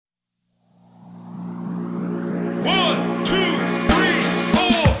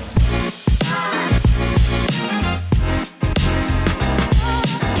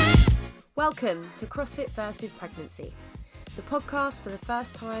Welcome to CrossFit versus Pregnancy, the podcast for the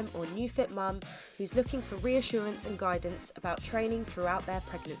first time or new fit mum who's looking for reassurance and guidance about training throughout their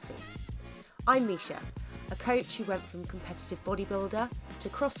pregnancy. I'm Meisha, a coach who went from competitive bodybuilder to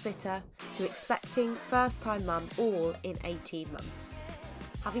CrossFitter to expecting first-time mum all in 18 months.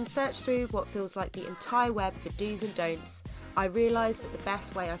 Having searched through what feels like the entire web for do's and don'ts, I realised that the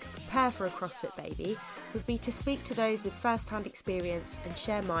best way I could prepare for a CrossFit baby would be to speak to those with first-hand experience and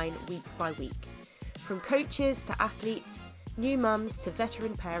share mine week by week. From coaches to athletes, new mums to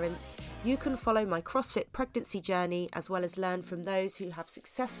veteran parents, you can follow my CrossFit pregnancy journey as well as learn from those who have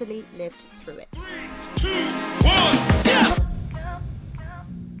successfully lived through it. 3, 2, 1, yeah!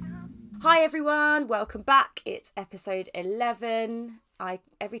 Hi everyone, welcome back. It's episode 11.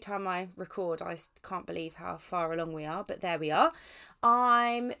 Every time I record, I can't believe how far along we are, but there we are.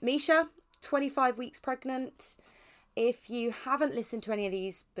 I'm Meisha, 25 weeks pregnant. If you haven't listened to any of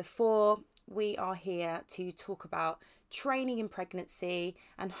these before, we are here to talk about training in pregnancy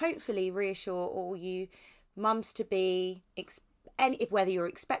and hopefully reassure all you mums to be, whether you're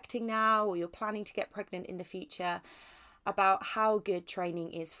expecting now or you're planning to get pregnant in the future, about how good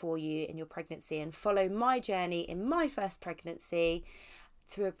training is for you in your pregnancy, and follow my journey in my first pregnancy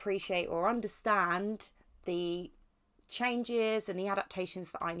to appreciate or understand the changes and the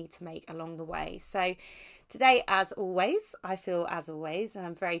adaptations that I need to make along the way. So today, as always, and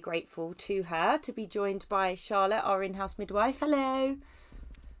I'm very grateful to her to be joined by Charlotte, our in-house midwife. Hello.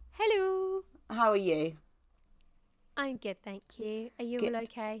 Hello. How are you? I'm good, thank you. Are you Good. all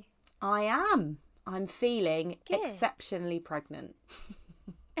okay? I am. I'm feeling Good. exceptionally pregnant.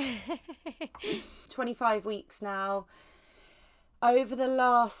 25 weeks now. Over the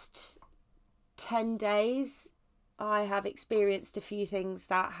last 10 days, I have experienced a few things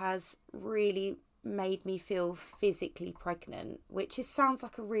that has really made me feel physically pregnant, which sounds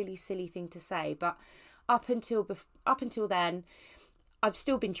like a really silly thing to say, but up until then, I've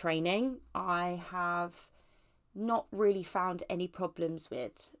still been training. I have not really found any problems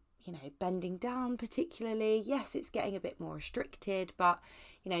with, bending down particularly. Yes, it's getting a bit more restricted, but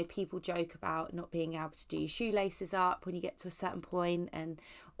people joke about not being able to do your shoelaces up when you get to a certain point and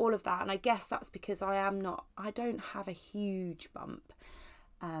all of that. And I guess that's because I don't have a huge bump,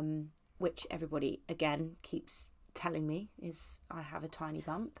 which everybody again keeps telling me is I have a tiny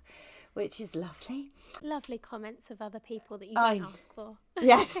bump, which is lovely. Lovely comments of other people that you don't ask for.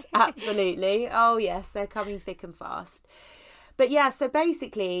 Yes, absolutely. Oh yes, they're coming thick and fast. But yeah, so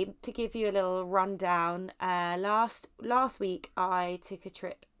basically, to give you a little rundown, last week I took a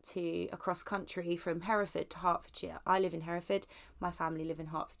trip across country from Hereford to Hertfordshire. I live in Hereford, my family live in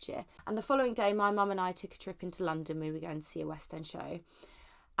Hertfordshire. And the following day, my mum and I took a trip into London. We were going to see a West End show.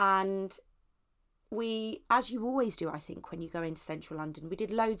 And we, as you always do, I think, when you go into central London, we did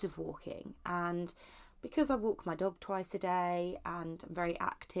loads of walking. And because I walk my dog twice a day and I'm very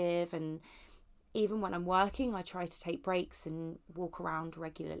active, and even when I'm working, I try to take breaks and walk around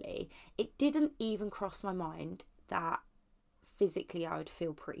regularly. It didn't even cross my mind that physically I would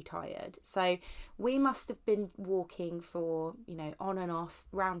feel pretty tired. So we must have been walking for, on and off,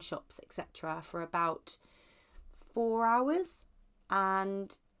 round shops, etc. for about 4 hours.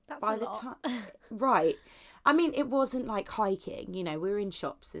 And that's by the time, right. I mean, it wasn't like hiking, we were in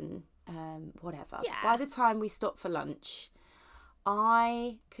shops and whatever. Yeah. By the time we stopped for lunch,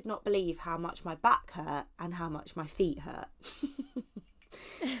 I could not believe how much my back hurt and how much my feet hurt.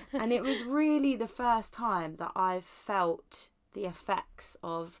 And it was really the first time that I've felt the effects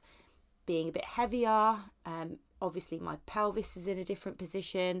of being a bit heavier. Obviously, my pelvis is in a different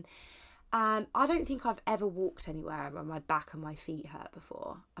position. I don't think I've ever walked anywhere where my back and my feet hurt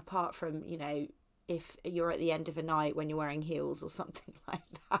before, apart from, if you're at the end of a night when you're wearing heels or something like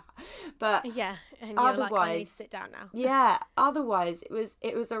that. But yeah, and you're otherwise, like, I need to sit down now. Yeah, otherwise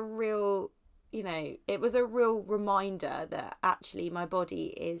it was a real, reminder that actually my body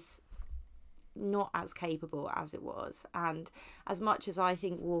is not as capable as it was. And as much as I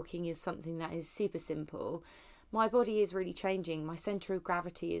think walking is something that is super simple, my body is really changing. My centre of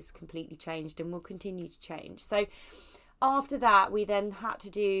gravity is completely changed and will continue to change. So after that, we then had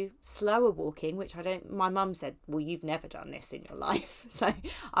to do slower walking, which my mum said, well, you've never done this in your life. So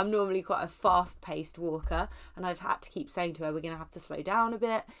I'm normally quite a fast-paced walker, and I've had to keep saying to her, we're going to have to slow down a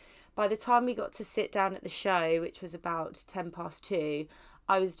bit. By the time we got to sit down at the show, which was about 2:10,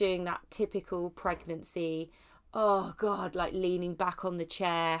 I was doing that typical pregnancy, oh God, like leaning back on the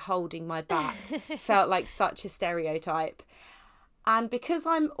chair, holding my back. Felt like such a stereotype. And because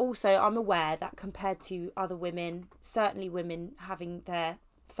I'm aware that compared to other women, certainly women having their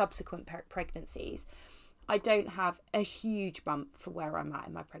subsequent pregnancies, I don't have a huge bump for where I'm at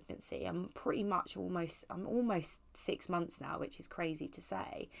in my pregnancy. I'm pretty much I'm almost 6 months now, which is crazy to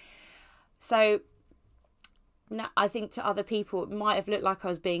say. So now I think to other people, it might have looked like I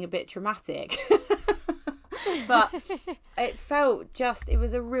was being a bit dramatic, but it felt it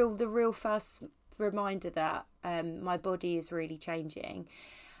was the real first reminder that my body is really changing.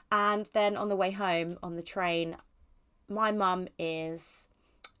 And then on the way home on the train, my mum is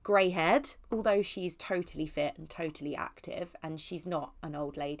grey-haired, although she's totally fit and totally active, and she's not an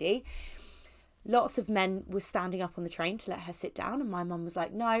old lady. Lots of men were standing up on the train to let her sit down, and my mum was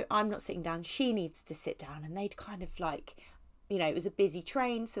like, no, I'm not sitting down, she needs to sit down. And they'd kind of like, you know, it was a busy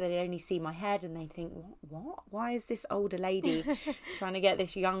train, so they'd only see my head and they'd think, what? Why is this older lady trying to get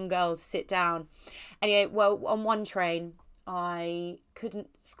this young girl to sit down? Anyway, well, on one train I couldn't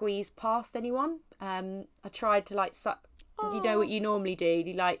squeeze past anyone. I tried to like suck. You know what you normally do,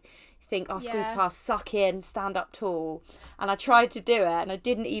 you like think, I'll squeeze past, suck in, stand up tall. And I tried to do it and I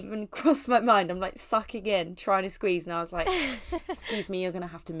didn't even cross my mind. I'm like sucking in, trying to squeeze, and I was like, excuse me, you're gonna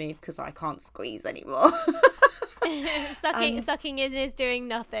have to move because I can't squeeze anymore. Sucking in is doing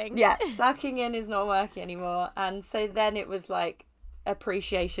nothing. Yeah, sucking in is not working anymore. And so then it was like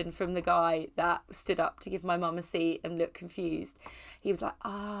appreciation from the guy that stood up to give my mum a seat and looked confused. He was like,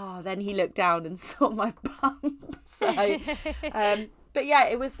 then he looked down and saw my bump. So but yeah,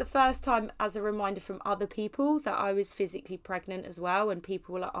 it was the first time as a reminder from other people that I was physically pregnant as well, and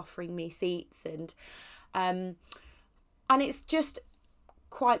people were like offering me seats, and it's just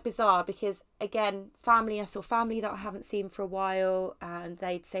quite bizarre because, again, I saw family that I haven't seen for a while, and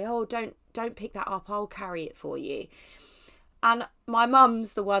they'd say, oh, don't pick that up, I'll carry it for you. And my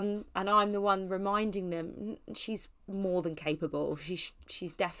mum's the one, and I'm the one reminding them, she's more than capable.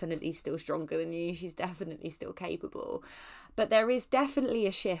 She's definitely still stronger than you. She's definitely still capable. But there is definitely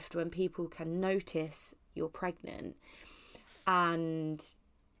a shift when people can notice you're pregnant and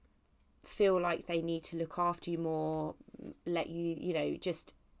feel like they need to look after you more, let you,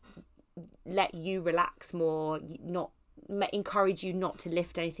 just let you relax more, not encourage you not to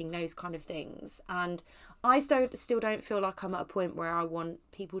lift anything, those kind of things. And I still don't feel like I'm at a point where I want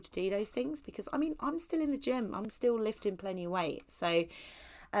people to do those things, because I mean, I'm still in the gym, I'm still lifting plenty of weight. So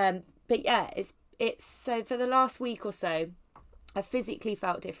but yeah, it's so for the last week or so I physically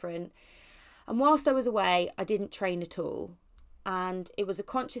felt different, and whilst I was away I didn't train at all, and it was a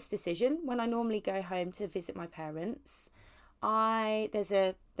conscious decision. When I normally go home to visit my parents, there's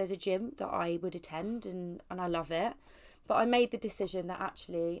a gym that I would attend, and I love it. But I made the decision that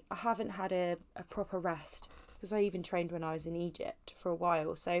actually I haven't had a proper rest, because I even trained when I was in Egypt for a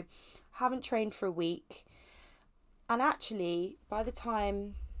while. So I haven't trained for a week. And actually, by the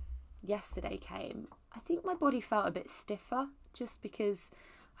time yesterday came, I think my body felt a bit stiffer, just because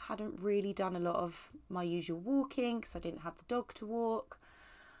I hadn't really done a lot of my usual walking because I didn't have the dog to walk.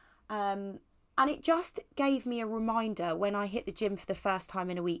 And it just gave me a reminder when I hit the gym for the first time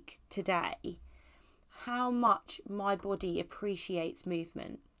in a week today, how much my body appreciates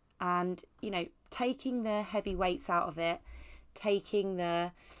movement. And, taking the heavy weights out of it, taking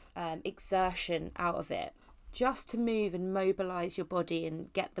the exertion out of it, just to move and mobilise your body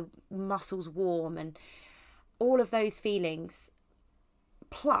and get the muscles warm and all of those feelings,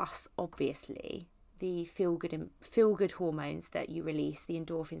 plus obviously the feel good hormones that you release, the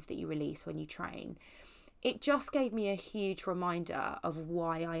endorphins that you release when you train. It just gave me a huge reminder of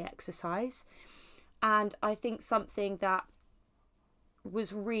why I exercise. And I think something that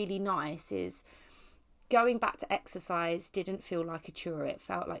was really nice is going back to exercise didn't feel like a chore. It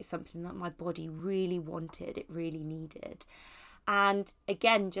felt like something that my body really wanted, it really needed. And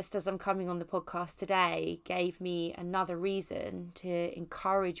again, just as I'm coming on the podcast today, gave me another reason to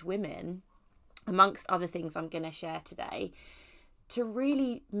encourage women, amongst other things I'm going to share today, to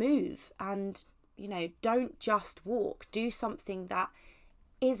really move and, don't just walk. Do something that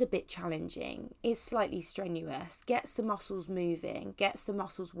is a bit challenging, is slightly strenuous, gets the muscles moving, gets the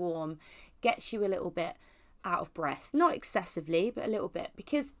muscles warm, gets you a little bit out of breath. Not excessively, but a little bit,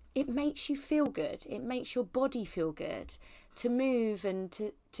 because it makes you feel good. It makes your body feel good to move and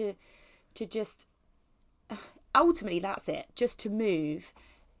to just, ultimately that's it, just to move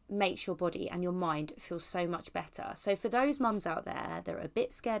makes your body and your mind feel so much better. So for those mums out there that are a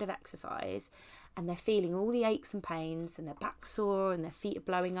bit scared of exercise and they're feeling all the aches and pains and their back sore and their feet are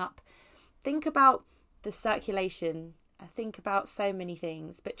blowing up, think about the circulation. Think about so many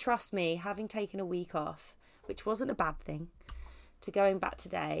things. But trust me, having taken a week off, which wasn't a bad thing, to going back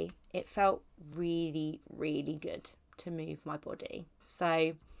today, it felt really, really good to move my body.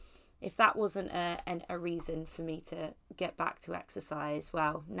 So if that wasn't a reason for me to get back to exercise,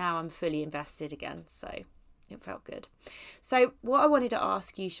 well, now I'm fully invested again. So it felt good. So what I wanted to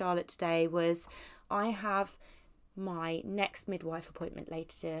ask you, Charlotte, today was, I have my next midwife appointment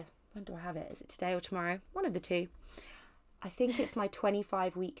later. When do I have it? Is it today or tomorrow? One of the two. I think it's my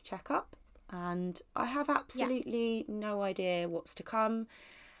 25-week checkup, and I have absolutely no idea what's to come.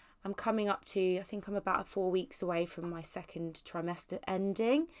 I'm coming up to, I think I'm about 4 weeks away from my second trimester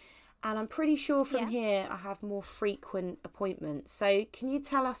ending. And I'm pretty sure from here I have more frequent appointments. So can you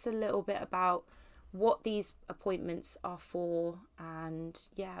tell us a little bit about what these appointments are for, and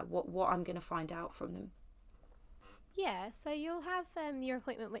what I'm going to find out from them? Yeah, so you'll have your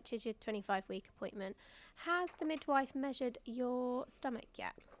appointment, which is your 25-week appointment. Has the midwife measured your stomach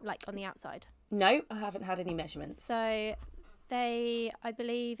yet, like on the outside? No, I haven't had any measurements. So I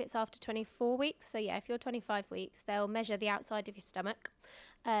believe it's after 24 weeks. So yeah, if you're 25 weeks, they'll measure the outside of your stomach.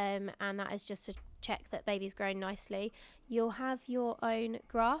 And that is just to check that baby's grown nicely. You'll have your own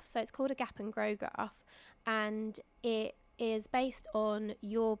graph. So it's called a gap and grow graph. And it is based on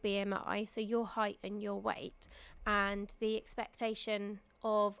your BMI, so your height and your weight, and the expectation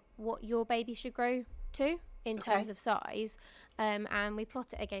of what your baby should grow to in terms of size. And we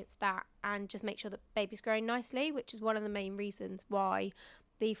plot it against that and just make sure that baby's growing nicely, which is one of the main reasons why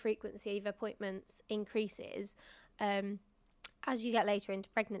the frequency of appointments increases as you get later into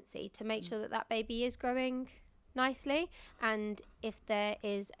pregnancy, to make sure that that baby is growing nicely. And if there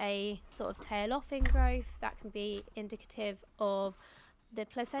is a sort of tail off in growth, that can be indicative of the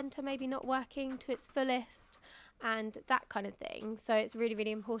placenta maybe not working to its fullest and that kind of thing. So it's really,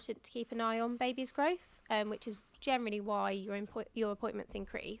 really important to keep an eye on baby's growth, which is generally why your appointments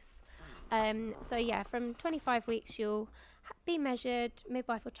increase. So yeah, from 25 weeks you'll be measured,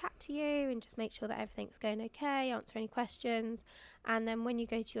 midwife will chat to you and just make sure that everything's going okay, answer any questions, and then when you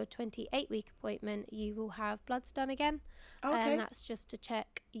go to your 28-week appointment you will have bloods done again. And that's just to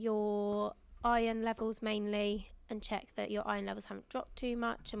check your iron levels mainly, and check that your iron levels haven't dropped too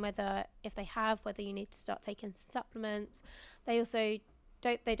much, and whether you need to start taking some supplements. They also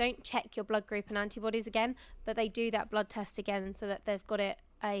don't check your blood group and antibodies again, but they do that blood test again so that they've got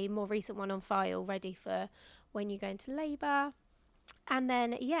a more recent one on file ready for when you go into labour. And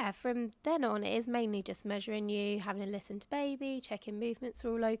then from then on it is mainly just measuring you, having a listen to baby, checking movements are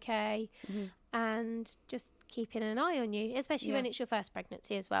all okay, and just keeping an eye on you, especially when it's your first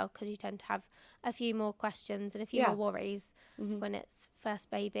pregnancy as well, because you tend to have a few more questions and a few more worries when it's first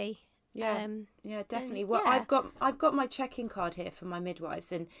baby. Definitely. Well, I've got my check-in card here for my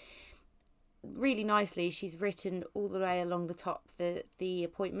midwives, and really nicely she's written all the way along the top the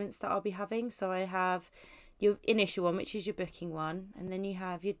appointments that I'll be having. So I have your initial one, which is your booking one, and then you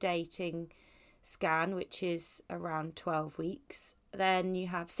have your dating scan, which is around 12 weeks. Then you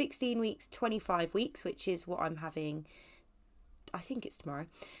have 16 weeks, 25 weeks, which is what I'm having, I think it's tomorrow,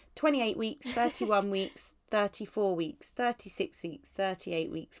 28 weeks, 31 weeks, 34 weeks, 36 weeks,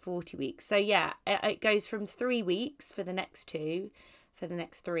 38 weeks, 40 weeks. So yeah, it goes from 3 weeks for the next 2, for the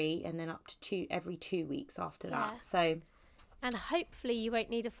next 3, and then up to 2 every 2 weeks after that. So, and hopefully you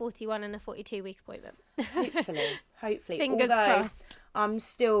won't need a 41 and a 42-week appointment. Hopefully. Fingers crossed. I'm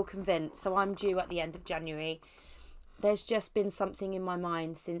still convinced. So I'm due at the end of January. There's just been something in my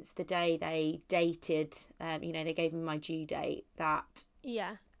mind since the day they dated. They gave me my due date, that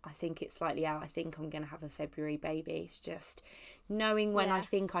I think it's slightly out. I think I'm going to have a February baby. It's just knowing when I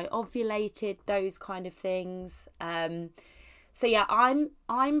think I ovulated, those kind of things. So yeah, I'm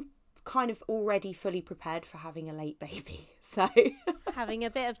kind of already fully prepared for having a late baby. So having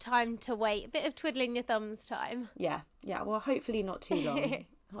a bit of time to wait, a bit of twiddling your thumbs time. Yeah. Well, hopefully not too long.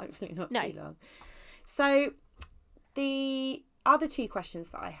 Too long. So the other 2 questions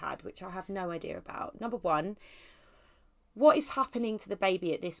that I had, which I have no idea about. Number 1, what is happening to the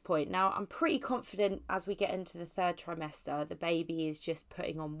baby at this point? Now, I'm pretty confident as we get into the 3rd trimester, the baby is just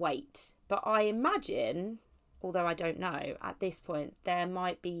putting on weight. But I imagine, although I don't know, at this point, there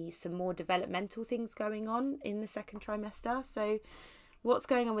might be some more developmental things going on in the 2nd trimester. So what's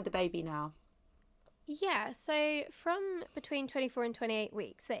going on with the baby now? Yeah, so from between 24 and 28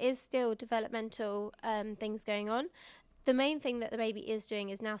 weeks, there is still developmental things going on. The main thing that the baby is doing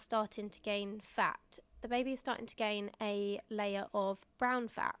is now starting to gain fat. The baby is starting to gain a layer of brown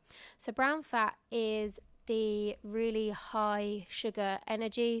fat. So brown fat is the really high sugar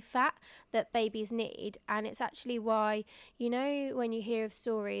energy fat that babies need, and it's actually why, when you hear of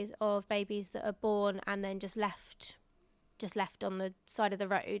stories of babies that are born and then just left on the side of the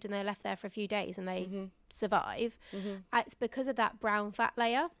road and they're left there for a few days and they survive, it's because of that brown fat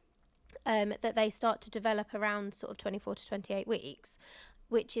layer that they start to develop around sort of 24 to 28 weeks.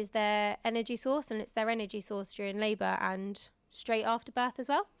 which is their energy source, and it's their energy source during labour and straight after birth as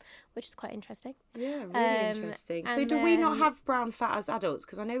well, which is quite interesting. Yeah, really interesting. So do we not have brown fat as adults?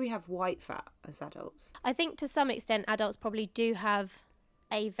 Because I know we have white fat as adults. I think to some extent adults probably do have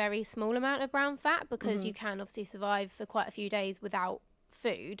a very small amount of brown fat, because you can obviously survive for quite a few days without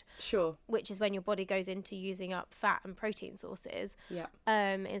food. Sure. Which is when your body goes into using up fat and protein sources. Yeah.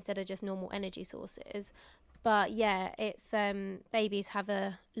 Instead of just normal energy sources. But yeah, it's babies have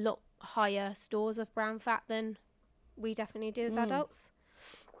a lot higher stores of brown fat than we definitely do as adults.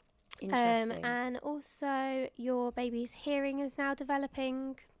 Interesting. And also your baby's hearing is now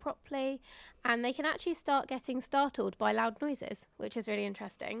developing properly, and they can actually start getting startled by loud noises, which is really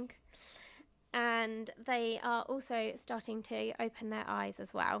interesting. And they are also starting to open their eyes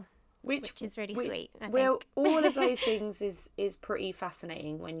as well, which is really sweet, I think. All of those things is pretty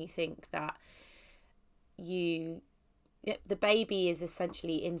fascinating when you think that the baby is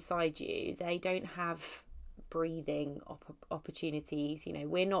essentially inside you. They don't have breathing opportunities. You know,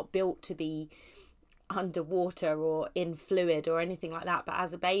 we're not built to be underwater or in fluid or anything like that, but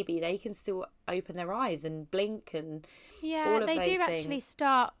as a baby they can still open their eyes and blink and all of they those do things. actually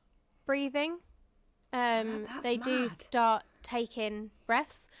start breathing. They do start taking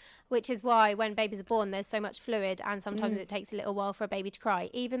breaths, which is why when babies are born there's so much fluid, and sometimes it takes a little while for a baby to cry,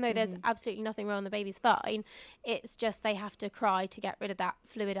 even though there's absolutely nothing wrong, the baby's fine. It's just they have to cry to get rid of that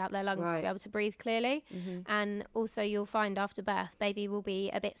fluid out their lungs to be able to breathe clearly. And also you'll find after birth baby will be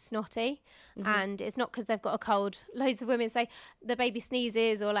a bit snotty, and it's not because they've got a cold. Loads of women say the baby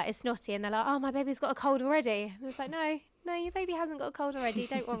sneezes or like is snotty and they're like, oh, my baby's got a cold already, and it's like, no, your baby hasn't got a cold already,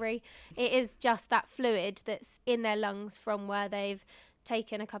 don't worry. It is just that fluid that's in their lungs from where they've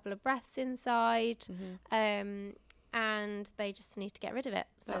taken a couple of breaths inside, and they just need to get rid of it.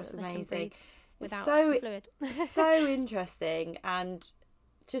 So that's that they amazing. Can breathe without So the fluid. so interesting, and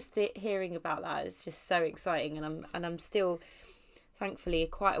just hearing about that is just so exciting. And I'm still, thankfully,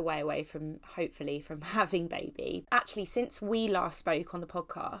 quite a way away from having baby. Actually, since we last spoke on the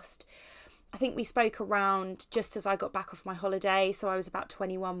podcast, I think we spoke around just as I got back off my holiday. So I was about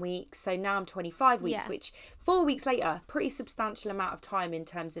 21 weeks. So now I'm 25 weeks, which 4 weeks later, pretty substantial amount of time in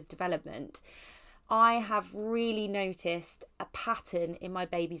terms of development. I have really noticed a pattern in my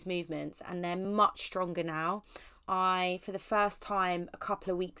baby's movements, and they're much stronger now. I, for the first time a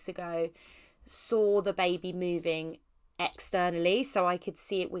couple of weeks ago, saw the baby moving externally. So I could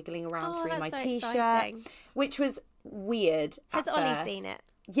see it wiggling around through my t-shirt, exciting. Which was weird. Has Ollie seen it?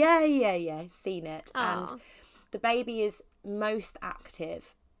 Yeah, seen it. Aww. And the baby is most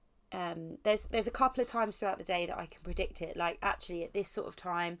active. There's a couple of times throughout the day that I can predict it. Like, actually, at this sort of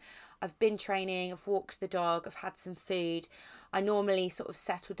time, I've been training, I've walked the dog, I've had some food. I normally sort of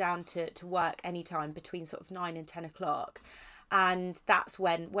settle down to work anytime between sort of 9 and 10 o'clock. And that's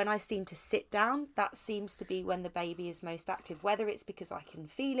when I seem to sit down, that seems to be when the baby is most active. Whether it's because I can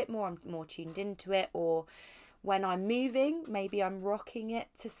feel it more, I'm more tuned into it, or when I'm moving, maybe I'm rocking it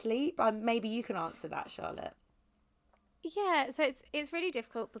to sleep. Maybe you can answer that, Charlotte. Yeah, so it's really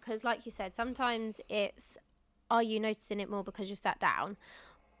difficult because, like you said, sometimes it's, are you noticing it more because you've sat down?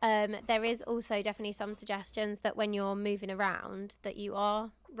 There is also definitely some suggestions that when you're moving around that you are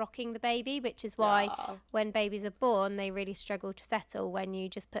rocking the baby, which is why when babies are born they really struggle to settle when you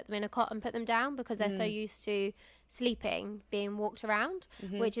just put them in a cot and put them down, because they're so used to sleeping, being walked around,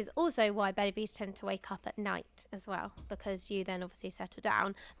 which is also why babies tend to wake up at night as well, because you then obviously settle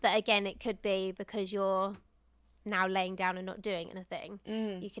down. But again, it could be because you're now laying down and not doing anything.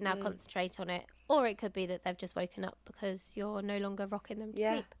 You can now concentrate on it, or it could be that they've just woken up because you're no longer rocking them to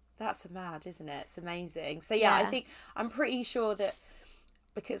sleep. That's mad, isn't it? It's amazing. So I think I'm pretty sure that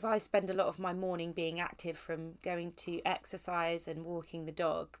because I spend a lot of my morning being active from going to exercise and walking the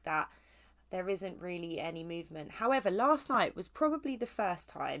dog, that there isn't really any movement. However, last night was probably the first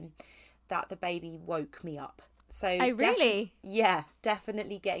time that the baby woke me up. So really?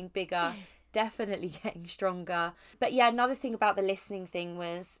 Definitely getting bigger, definitely getting stronger. But yeah, another thing about the listening thing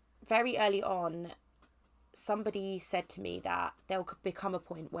was very early on, somebody said to me that there'll become a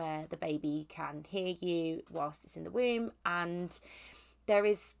point where the baby can hear you whilst it's in the womb, and there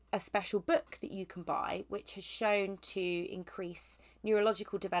is a special book that you can buy which has shown to increase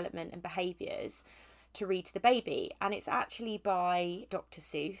neurological development and behaviours to read to the baby, and it's actually by Dr.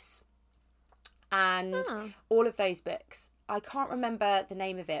 Seuss. And all of those books, I can't remember the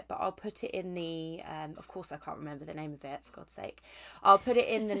name of it, but I'll put it in the of course I can't remember the name of it, for God's sake. I'll put it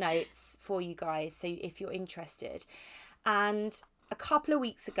in the notes for you guys, so if you're interested. And a couple of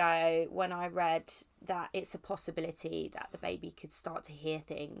weeks ago, when I read that it's a possibility that the baby could start to hear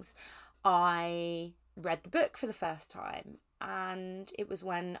things, I read the book for the first time, and it was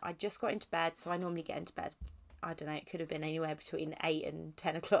when I just got into bed. So I normally get into bed, I don't know, it could have been anywhere between 8 and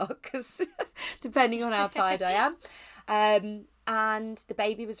 10 o'clock, 'cause depending on how tired I am. And the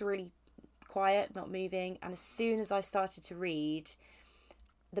baby was really quiet, not moving. And as soon as I started to read,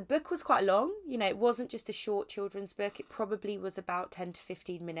 the book was quite long. You know, it wasn't just a short children's book. It probably was about 10 to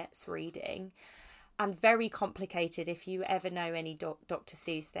 15 minutes reading, and very complicated. If you ever know any Dr.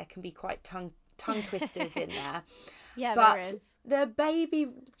 Seuss, there can be quite tongue twisters in there. Yeah, but there is. the baby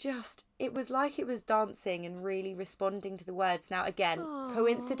just, it was like it was dancing and really responding to the words. Now, again, Aww.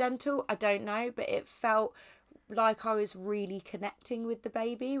 coincidental, I don't know, but it felt like I was really connecting with the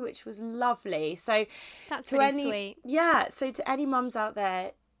baby, which was lovely. So That's to really sweet. Yeah, so to any mums out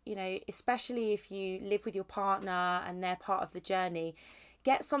there, you know, especially if you live with your partner and they're part of the journey,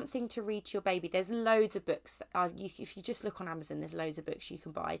 get something to read to your baby. There's loads of books that if you just look on Amazon, there's loads of books you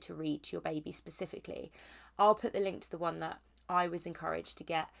can buy to read to your baby specifically. I'll put the link to the one that I was encouraged to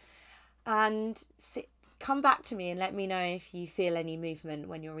get. And come back to me and let me know if you feel any movement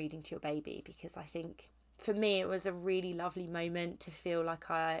when you're reading to your baby, because I think for me it was a really lovely moment to feel like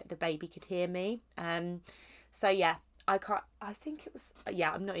the baby could hear me. So yeah, I'm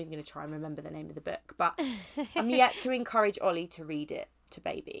not even going to try and remember the name of the book, but I'm yet to encourage Ollie to read it to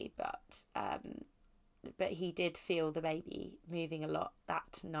baby, but he did feel the baby moving a lot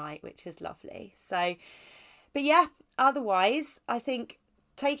that night, which was lovely. So, but yeah, otherwise I think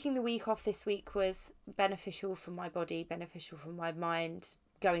taking the week off this week was beneficial for my body, beneficial for my mind,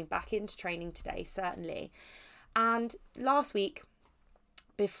 going back into training today, certainly. And last week,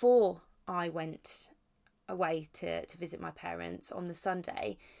 before I went away to visit my parents on the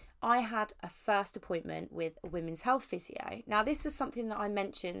Sunday, I had a first appointment with a women's health physio. Now, this was something that I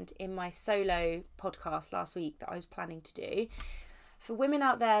mentioned in my solo podcast last week that I was planning to do. For women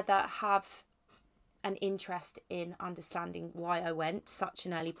out there that have an interest in understanding why I went such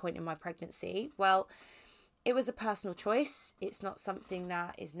an early point in my pregnancy, well, it was a personal choice. It's not something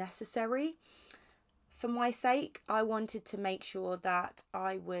that is necessary. For my sake, I wanted to make sure that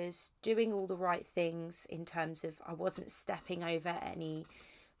I was doing all the right things in terms of I wasn't stepping over any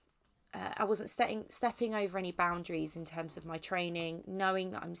boundaries in terms of my training,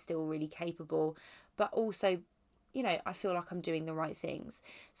 knowing that I'm still really capable, but also, you know, I feel like I'm doing the right things.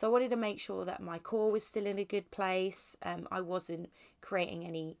 So I wanted to make sure that my core was still in a good place. I wasn't creating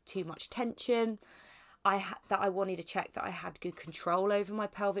any too much tension. I wanted to check that I had good control over my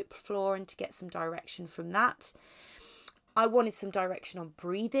pelvic floor and to get some direction from that. I wanted some direction on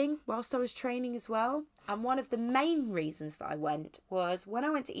breathing whilst I was training as well. And one of the main reasons that I went was when I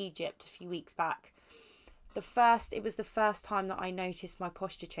went to Egypt a few weeks back. It was the first time that I noticed my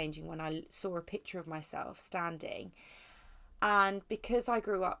posture changing when I saw a picture of myself standing. And because I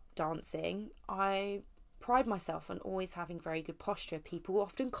grew up dancing, I pride myself on always having very good posture. People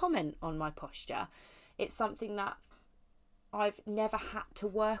often comment on my posture. It's something that I've never had to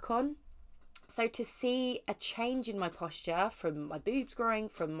work on. So to see a change in my posture, from my boobs growing,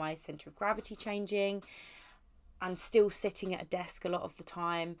 from my centre of gravity changing, and still sitting at a desk a lot of the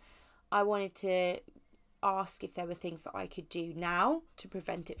time, I wanted to ask if there were things that I could do now to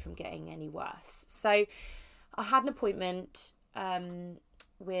prevent it from getting any worse. So I had an appointment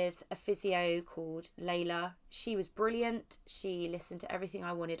with a physio called Layla. She was brilliant. She listened to everything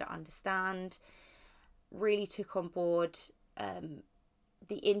I wanted to understand, really took on board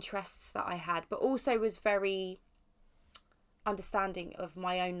the interests that I had, but also was very understanding of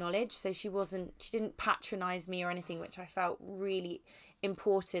my own knowledge. So she didn't patronize me or anything, which I felt really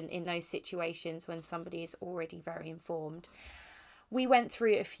important in those situations when somebody is already very informed. We went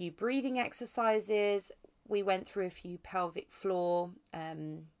through a few breathing exercises. We went through a few pelvic floor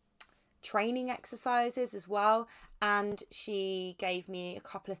training exercises as well, and she gave me a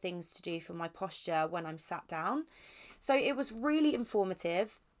couple of things to do for my posture when I'm sat down. So it was really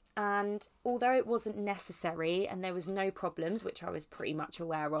informative, and although it wasn't necessary and there was no problems, which I was pretty much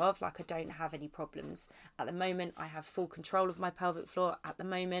aware of, like I don't have any problems at the moment, I have full control of my pelvic floor at the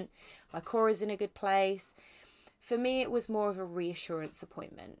moment, my core is in a good place. For me, it was more of a reassurance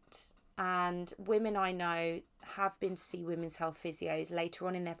appointment. And women I know have been to see women's health physios later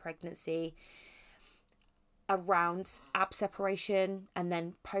on in their pregnancy around ab separation, and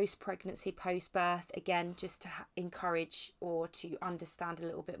then post-pregnancy, post-birth, again, just to encourage or to understand a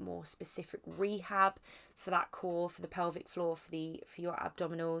little bit more specific rehab for that core, for the pelvic floor, for your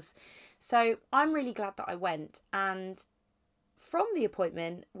abdominals. So I'm really glad that I went. And from the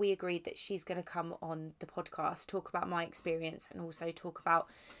appointment, we agreed that she's going to come on the podcast, talk about my experience, and also talk about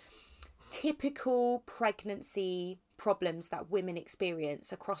typical pregnancy problems that women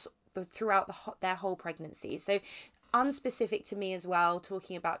experience throughout their whole pregnancy. So unspecific to me as well,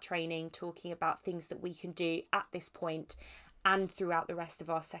 talking about training, talking about things that we can do at this point and throughout the rest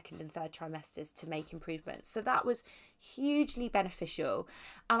of our second and third trimesters to make improvements. So that was hugely beneficial.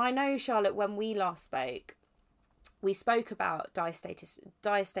 And I know, Charlotte, when we last spoke, we spoke about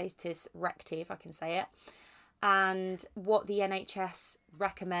diastasis recti, if I can say it, and what the NHS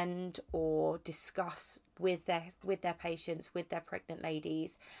recommend or discuss with their patients, with their pregnant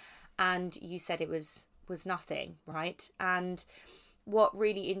ladies. And you said it was nothing, right? And what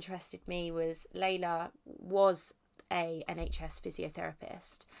really interested me was Layla was a NHS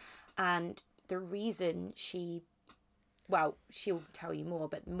physiotherapist, and the reason she'll tell you more,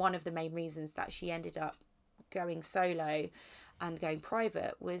 but one of the main reasons that she ended up going solo and going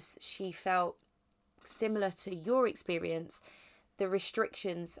private was she felt, similar to your experience, the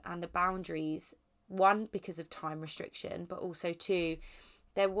restrictions and the boundaries, one, because of time restriction, but also two,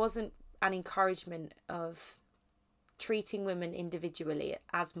 there wasn't an encouragement of treating women individually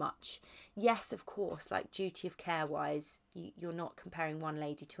as much. Yes, of course, like duty of care wise, you're not comparing one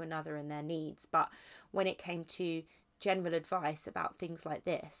lady to another and their needs, but when it came to general advice about things like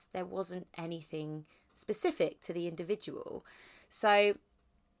this, there wasn't anything specific to the individual. So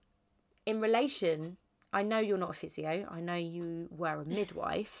in relation, I know you're not a physio, I know you were a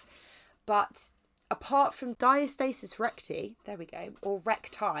midwife, but apart from diastasis recti, there we go, or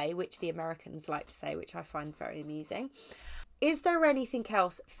recti, which the Americans like to say, which I find very amusing, is there anything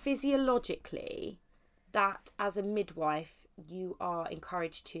else physiologically that as a midwife you are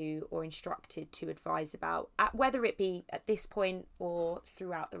encouraged to or instructed to advise about, whether it be at this point or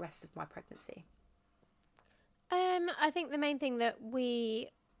throughout the rest of my pregnancy? I think the main thing that we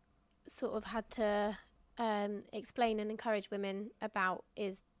sort of had to explain and encourage women about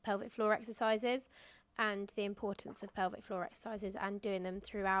is pelvic floor exercises and the importance of pelvic floor exercises and doing them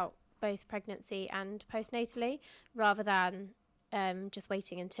throughout both pregnancy and postnatally, rather than just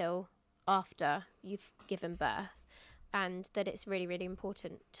waiting until after you've given birth, and that it's really, really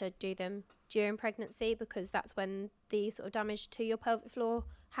important to do them during pregnancy because that's when the sort of damage to your pelvic floor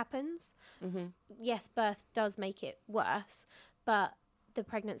happens. Mm-hmm. Yes, birth does make it worse, but the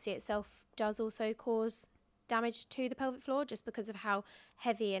pregnancy itself does also cause damage to the pelvic floor just because of how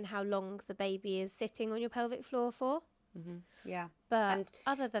heavy and how long the baby is sitting on your pelvic floor for. Mm-hmm. Yeah. But and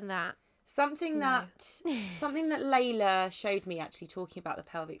other than that, something that Layla showed me, actually talking about the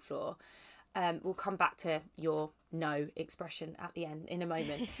pelvic floor, we'll come back to your no expression at the end in a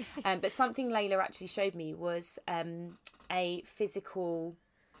moment. But something Layla actually showed me was a physiological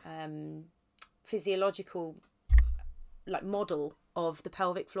like model of the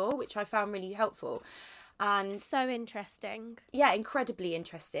pelvic floor, which I found really helpful. And so interesting. Yeah, incredibly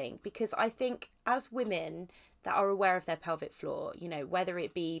interesting, because I think as women that are aware of their pelvic floor, you know, whether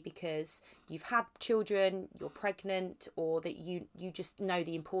it be because you've had children, you're pregnant, or that you just know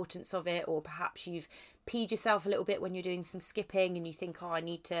the importance of it, or perhaps you've peed yourself a little bit when you're doing some skipping and you think, oh, I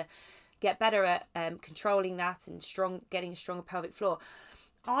need to get better at controlling that and getting a stronger pelvic floor.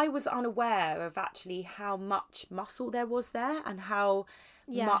 I was unaware of actually how much muscle there was there and how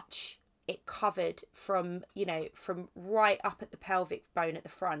much it covered from right up at the pelvic bone at the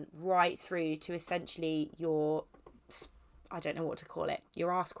front, right through to essentially your, I don't know what to call it,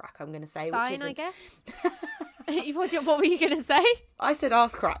 your arse crack, I'm going to say. Spine, which I guess. What were you going to say? I said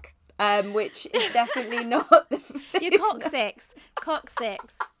arse crack, which is definitely not your coccyx.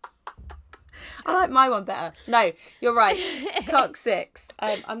 Coccyx. I like my one better. No, you're right. Coccyx.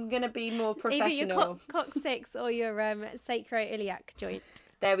 I'm going to be more professional. Either your coccyx or your sacroiliac joint.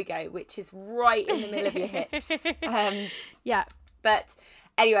 There we go, which is right in the middle of your hips. Yeah. But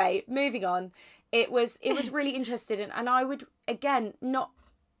anyway, moving on. It was really interesting, and I would again not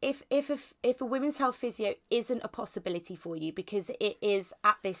if a women's health physio isn't a possibility for you because it is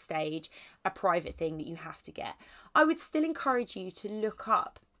at this stage a private thing that you have to get, I would still encourage you to look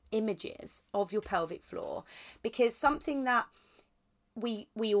up images of your pelvic floor, because something that we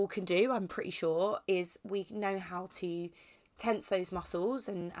all can do, I'm pretty sure, is we know how to tense those muscles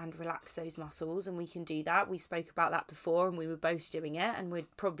and relax those muscles, and we can do that. We spoke about that before and we were both doing it, and we're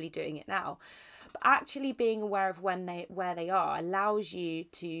probably doing it now. But actually being aware of where they are allows you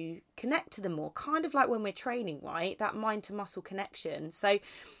to connect to them more, kind of like when we're training, right? That mind to muscle connection. So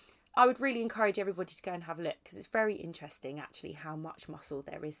I would really encourage everybody to go and have a look, because it's very interesting actually how much muscle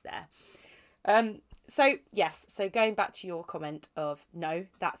there is there. So going back to your comment of no,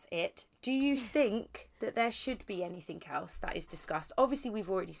 that's it. Do you think that there should be anything else that is discussed? Obviously, we've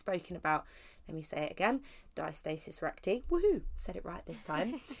already spoken about, let me say it again, diastasis recti. Woohoo! Said it right this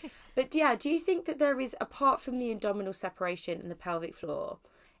time. But yeah, do you think that there is, apart from the abdominal separation and the pelvic floor,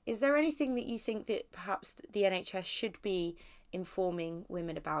 Is there anything that you think that perhaps the NHS should be informing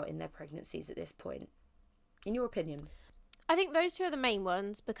women about in their pregnancies at this point, in your opinion? I think those two are the main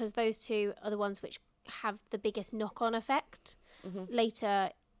ones, because those two are the ones which have the biggest knock-on effect later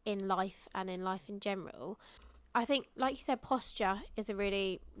in life and in life in general. I think, like you said, posture is a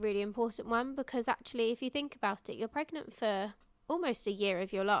really, really important one, because actually, if you think about it, you're pregnant for almost a year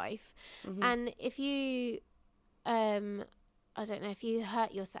of your life. And if you, I don't know, if you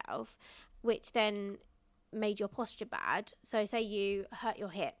hurt yourself, which then made your posture bad, so say you hurt your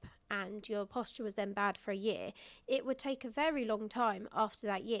hip and your posture was then bad for a year, it would take a very long time after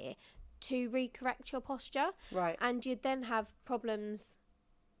that year to recorrect your posture. Right. And you'd then have problems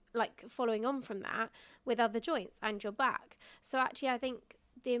like following on from that with other joints and your back. So actually, I think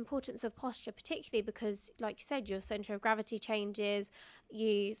the importance of posture, particularly because, like you said, your centre of gravity changes,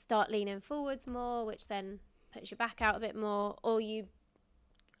 you start leaning forwards more, which then puts your back out a bit more, or you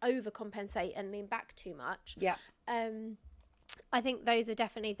overcompensate and lean back too much. Yeah. I think those are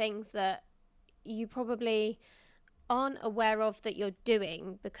definitely things that you probably aren't aware of that you're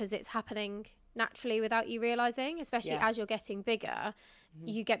doing, because it's happening naturally without you realising, especially as you're getting bigger.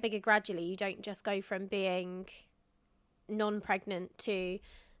 You get bigger gradually. You don't just go from being non-pregnant to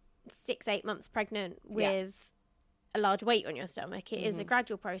 6-8 months pregnant with a large weight on your stomach. It is a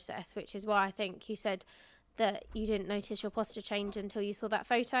gradual process, which is why I think you said that you didn't notice your posture change until you saw that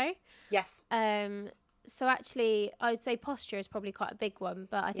photo. Yes. So actually, I would say posture is probably quite a big one,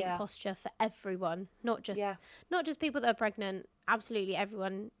 but I think posture for everyone, not just people that are pregnant, absolutely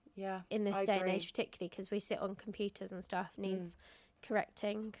everyone in this day and age, particularly because we sit on computers and stuff, needs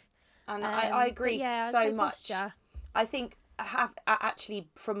correcting. And I agree so much. Posture. I think actually,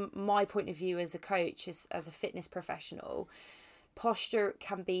 from my point of view as a coach, as a fitness professional, posture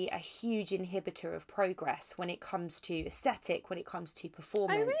can be a huge inhibitor of progress when it comes to aesthetic, when it comes to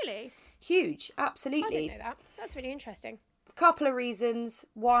performance. Oh, really? Huge, absolutely. I didn't know that. That's really interesting. A couple of reasons.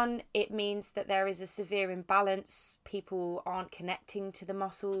 One, it means that there is a severe imbalance. People aren't connecting to the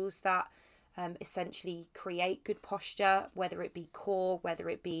muscles that essentially create good posture, whether it be core, whether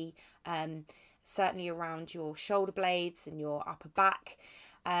it be certainly around your shoulder blades and your upper back.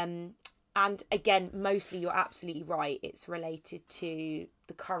 And again, mostly you're absolutely right. It's related to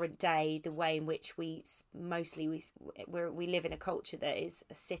the current day, the way in which we live in a culture that is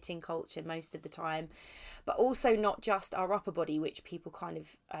a sitting culture most of the time, but also not just our upper body, which people kind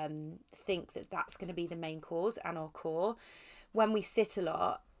of think that that's going to be the main cause, and our core. When we sit a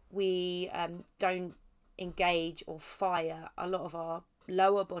lot, we don't engage or fire a lot of our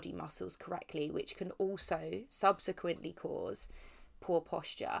lower body muscles correctly, which can also subsequently cause poor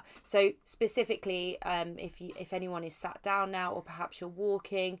posture. So specifically, if anyone is sat down now, or perhaps you're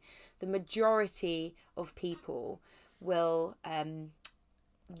walking, the majority of people will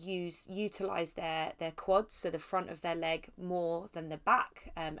utilize their quads, so the front of their leg, more than the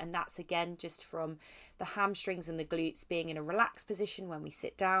back, and that's again just from the hamstrings and the glutes being in a relaxed position when we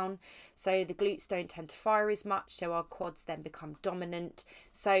sit down. So the glutes don't tend to fire as much, so our quads then become dominant,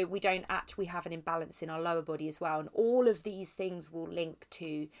 so we don't actually have an imbalance in our lower body as well, and all of these things will link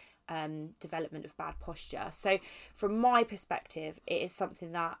to development of bad posture. So from my perspective, it is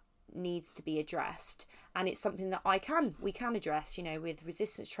something that needs to be addressed, and it's something that we can address, with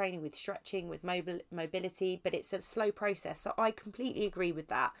resistance training, with stretching, with mobility, but it's a slow process. So I completely agree with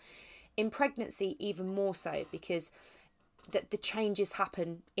that. In pregnancy, even more so, because the changes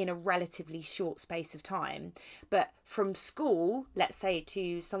happen in a relatively short space of time. But from school, let's say,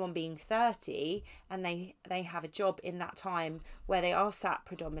 to someone being 30, and they have a job in that time where they are sat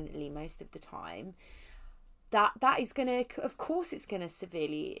predominantly most of the time, that is going to, of course, it's going to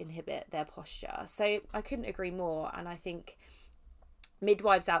severely inhibit their posture. So I couldn't agree more. And I think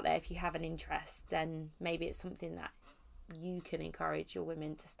midwives out there, if you have an interest, then maybe it's something that you can encourage your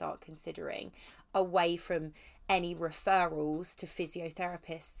women to start considering, away from any referrals to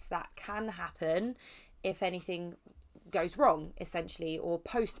physiotherapists that can happen if anything goes wrong, essentially, or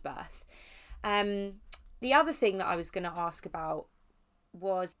post-birth. The other thing that I was going to ask about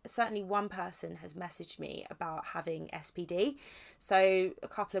was, certainly one person has messaged me about having SPD. So a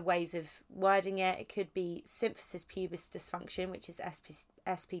couple of ways of wording it. It could be symphysis pubis dysfunction, which is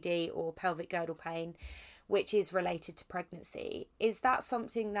SPD, or pelvic girdle pain, which is related to pregnancy. Is that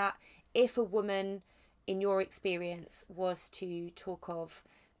something that, if a woman, in your experience, was to talk of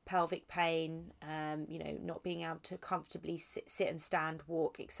pelvic pain, not being able to comfortably sit and stand,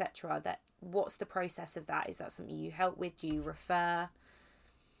 walk, etc., that what's the process of that? Is that something you help with? Do you refer?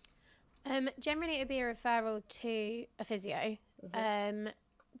 Generally, it would be a referral to a physio.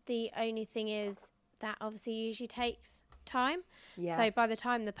 The only thing is that obviously usually takes time. Yeah. So by the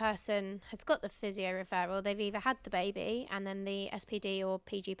time the person has got the physio referral, they've either had the baby and then the SPD or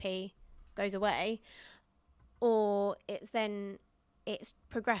PGP goes away, or it's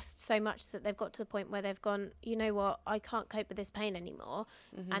progressed so much that they've got to the point where they've gone, you know what, I can't cope with this pain anymore.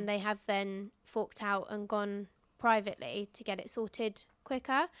 Mm-hmm. And they have then forked out and gone privately to get it sorted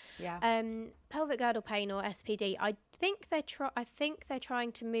quicker. Yeah. Pelvic girdle pain or SPD, I think they're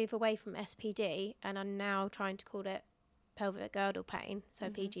trying to move away from SPD and are now trying to call it pelvic girdle pain, so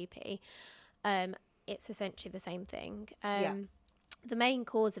PGP. It's essentially the same thing. The main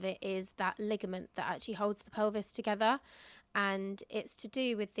cause of it is that ligament that actually holds the pelvis together, and it's to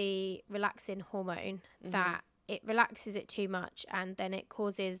do with the relaxin hormone that it relaxes it too much, and then it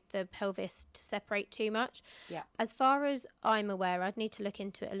causes the pelvis to separate too much. Yeah. As far as I'm aware, I'd need to look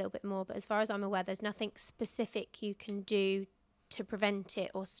into it a little bit more, but as far as I'm aware, there's nothing specific you can do to prevent it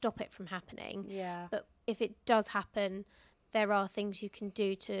or stop it from happening. Yeah. But if it does happen, there are things you can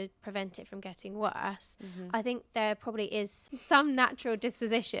do to prevent it from getting worse. I think there probably is some natural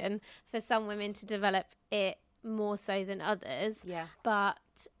disposition for some women to develop it more so than others. Yeah. But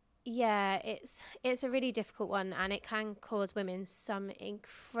yeah, it's a really difficult one, and it can cause women some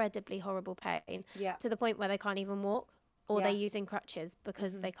incredibly horrible pain to the point where they can't even walk, or they're using crutches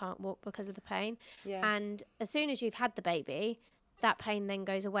because they can't walk because of the pain. Yeah. And as soon as you've had the baby, that pain then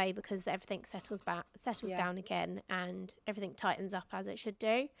goes away because everything settles down again, and everything tightens up as it should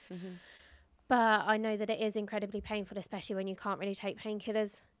do. But I know that it is incredibly painful, especially when you can't really take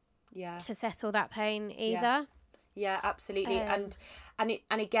painkillers to settle that pain either. Yeah, absolutely. And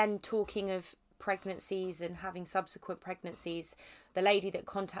again, talking of pregnancies and having subsequent pregnancies, the lady that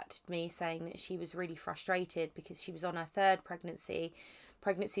contacted me saying that she was really frustrated because she was on her third pregnancies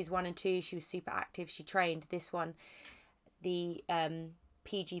 1 and 2, she was super active, she trained. This one, the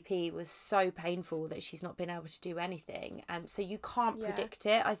PGP was so painful that she's not been able to do anything, and so you can't predict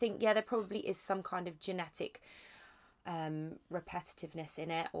it. I think there probably is some kind of genetic repetitiveness in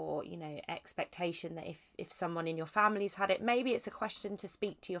it, or expectation that if someone in your family's had it, maybe it's a question to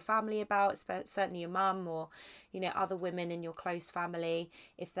speak to your family about, certainly your mum or other women in your close family.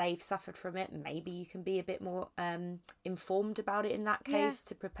 If they've suffered from it, maybe you can be a bit more informed about it in that case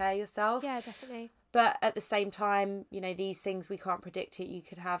to prepare yourself. Yeah, definitely. But at the same time, these things, we can't predict it. You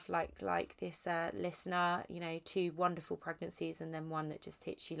could have like this listener, 2 wonderful pregnancies and then one that just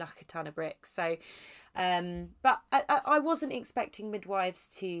hits you like a ton of bricks. So, but I wasn't expecting midwives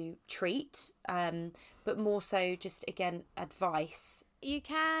to treat, but more so just, again, advice. You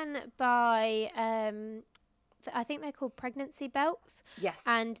can buy, I think they're called pregnancy belts. Yes.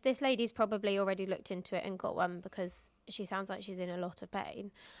 And this lady's probably already looked into it and got one because she sounds like she's in a lot of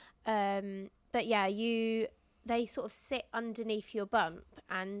pain. But yeah, they sort of sit underneath your bump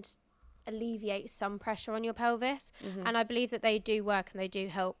and alleviate some pressure on your pelvis. And I believe that they do work and they do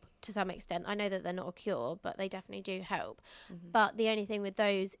help to some extent. I know that they're not a cure, but they definitely do help. But the only thing with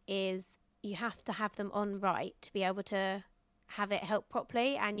those is you have to have them on right to be able to have it help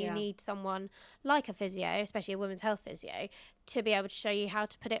properly, and you need someone like a physio, especially a women's health physio, to be able to show you how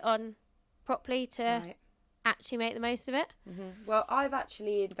to put it on properly to actually make the most of it. Well, I've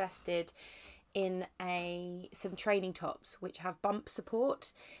actually invested in some training tops which have bump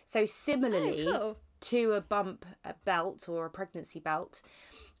support, so similarly to a belt or a pregnancy belt,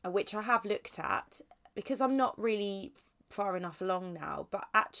 which I have looked at because I'm not really far enough along now, but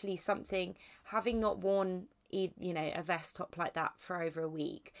actually having not worn a vest top like that for over a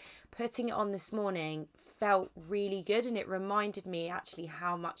week, putting it on this morning felt really good, and it reminded me actually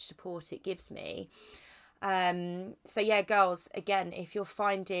how much support it gives me. So yeah, girls, again, if you're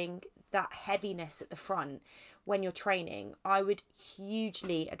finding that heaviness at the front when you're training, I would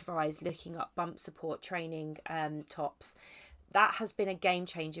hugely advise looking up bump support training tops. That has been a game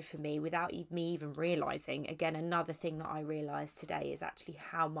changer for me without me even realising. Again, another thing that I realised today is actually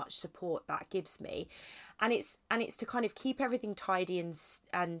how much support that gives me. And it's to kind of keep everything tidy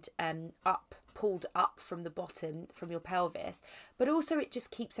and pulled up from the bottom, from your pelvis. But also it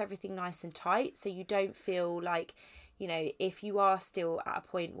just keeps everything nice and tight, so you don't feel like, if you are still at a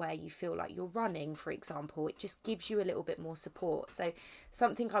point where you feel like you're running, for example, it just gives you a little bit more support. So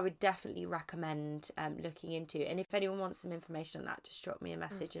something I would definitely recommend looking into. And if anyone wants some information on that, just drop me a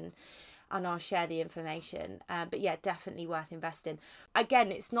message and I'll share the information. But yeah, definitely worth investing.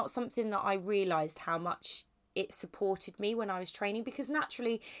 Again, it's not something that I realised how much it supported me when I was training, because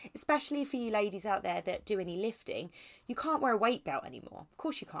naturally, especially for you ladies out there that do any lifting, you can't wear a weight belt anymore. Of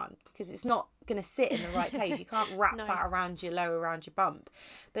course you can't, because it's not going to sit in the right place. You can't wrap No. that around your lower, around your bump.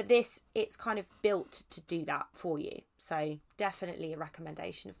 But it's kind of built to do that for you. So definitely a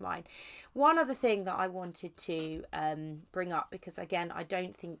recommendation of mine. One other thing that I wanted to bring up, because again, I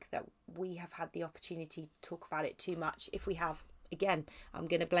don't think that we have had the opportunity to talk about it too much. If we have, again, I'm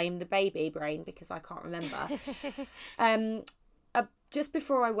going to blame the baby brain because I can't remember. Just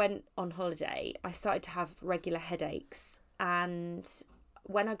before I went on holiday, I started to have regular headaches. And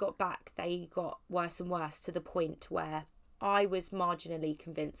when I got back, they got worse and worse, to the point where I was marginally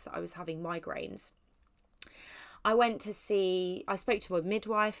convinced that I was having migraines. I spoke to a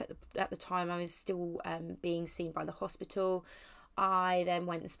midwife at the time. I was still being seen by the hospital. I then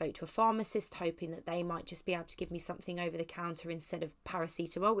went and spoke to a pharmacist, hoping that they might just be able to give me something over the counter instead of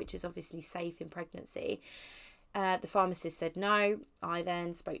paracetamol, which is obviously safe in pregnancy. The pharmacist said no. I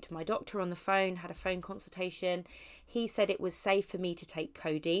then spoke to my doctor on the phone, had a phone consultation. He said it was safe for me to take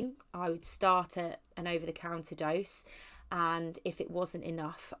codeine. I would start at an over-the-counter dose, and if it wasn't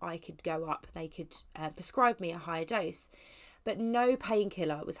enough, I could go up. They could prescribe me a higher dose. But no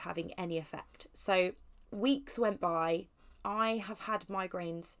painkiller was having any effect. So weeks went by. I have had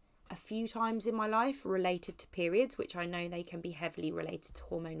migraines a few times in my life related to periods, which I know they can be heavily related to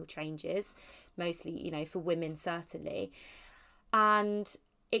hormonal changes, mostly, for women, certainly. And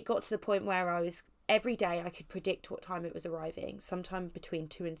it got to the point where every day I could predict what time it was arriving, sometime between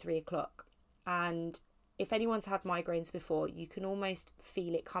 2 and 3 o'clock. And if anyone's had migraines before, you can almost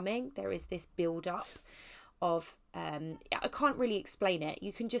feel it coming. There is this build up of, I can't really explain it.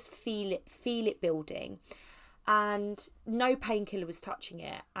 You can just feel it building. And no painkiller was touching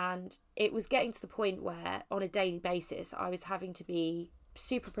it. And it was getting to the point where on a daily basis, I was having to be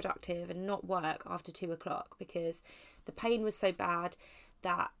super productive and not work after 2 o'clock, because the pain was so bad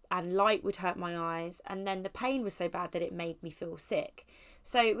and light would hurt my eyes. And then the pain was so bad that it made me feel sick.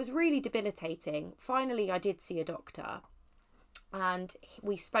 So it was really debilitating. Finally, I did see a doctor, and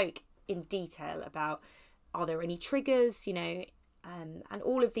we spoke in detail about, are there any triggers, and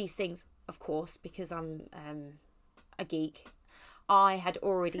all of these things. Of course, because I'm a geek, I had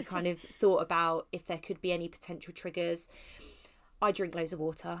already kind of thought about if there could be any potential triggers. I drink loads of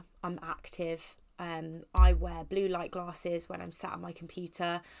water. I'm active. I wear blue light glasses when I'm sat at my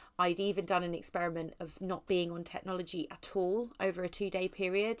computer. I'd even done an experiment of not being on technology at all over a 2-day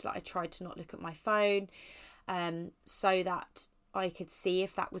period. Like, I tried to not look at my phone so that I could see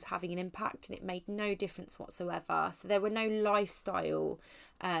if that was having an impact, and it made no difference whatsoever. So there were no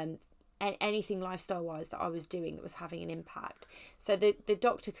anything lifestyle wise that I was doing that was having an impact. So the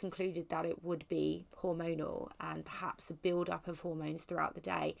doctor concluded that it would be hormonal and perhaps a build up of hormones throughout the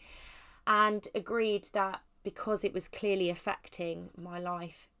day, and agreed that because it was clearly affecting my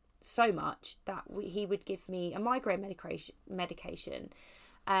life so much that he would give me a migraine medication.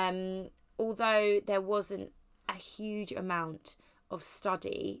 Although there wasn't a huge amount of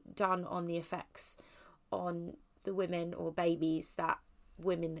study done on the effects on the women or babies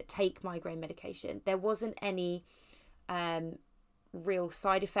women that take migraine medication, there wasn't any real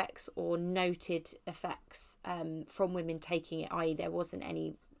side effects or noted effects from women taking it, i.e. there wasn't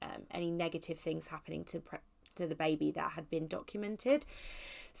any negative things happening to the baby that had been documented.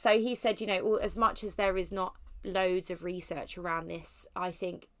 So he said, as much as there is not loads of research around this, I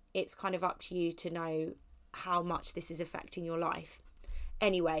think it's kind of up to you to know how much this is affecting your life.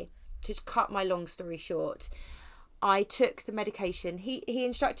 Anyway, to cut my long story short, I took the medication. He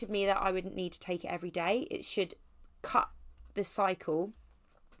instructed me that I wouldn't need to take it every day. It should cut the cycle,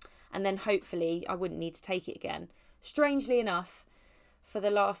 and then hopefully I wouldn't need to take it again. Strangely enough, for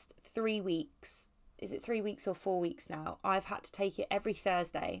the last 3 weeks, is it 3 weeks or 4 weeks now, I've had to take it every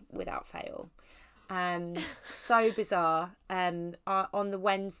Thursday without fail. So bizarre. On the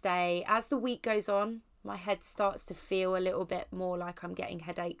Wednesday, as the week goes on, my head starts to feel a little bit more like I'm getting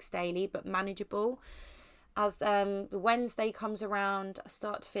headaches daily, but manageable. As the Wednesday comes around, I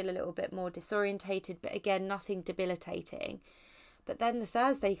start to feel a little bit more disorientated, but again, nothing debilitating. But then the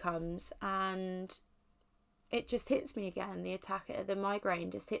Thursday comes and it just hits me again. The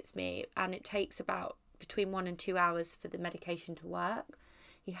migraine just hits me, and it takes about between 1 and 2 hours for the medication to work.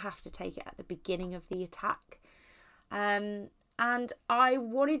 You have to take it at the beginning of the attack. And I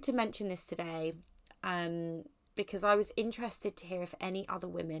wanted to mention this today because I was interested to hear if any other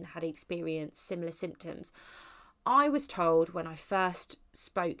women had experienced similar symptoms. I was told when I first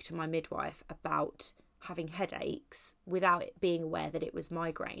spoke to my midwife about having headaches without it being aware that it was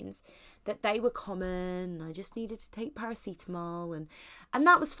migraines, that they were common. I just needed to take paracetamol, and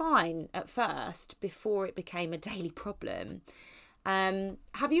that was fine at first before it became a daily problem.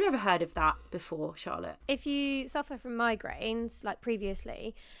 Have you ever heard of that before, Charlotte? If you suffer from migraines, like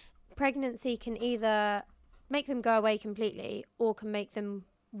previously, pregnancy can either make them go away completely or can make them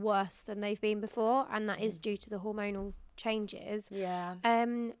worse than they've been before, and that is due to the hormonal changes. Yeah.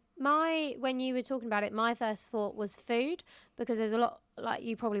 When you were talking about it, my first thought was food, because there's a lot, like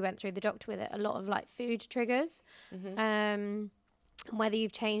you probably went through the doctor with it, a lot of like food triggers. Whether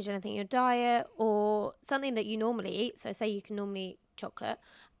you've changed anything in your diet or something that you normally eat. So say you can normally eat chocolate,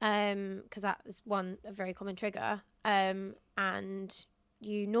 because that is a very common trigger, and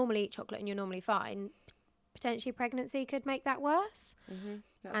you normally eat chocolate and you're normally fine. Potentially pregnancy could make that worse.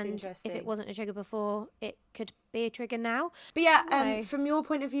 That's interesting. If it wasn't a trigger before, it could be a trigger now. But yeah, from your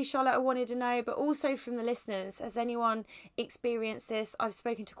point of view, Charlotte, I wanted to know, but also from the listeners, has anyone experienced this? I've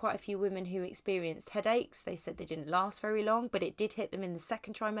spoken to quite a few women who experienced headaches. They said they didn't last very long, but it did hit them in the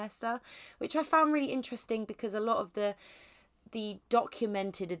second trimester, which I found really interesting, because a lot of the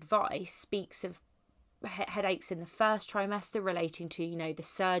documented advice speaks of headaches in the first trimester relating to, the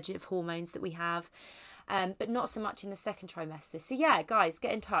surge of hormones that we have. But not so much in the second trimester. So yeah, guys,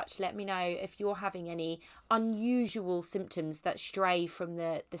 get in touch. Let me know if you're having any unusual symptoms that stray from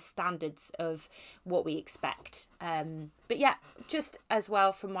the standards of what we expect. But yeah, just as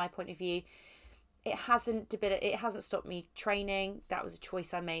well from my point of view, it hasn't stopped me training. That was a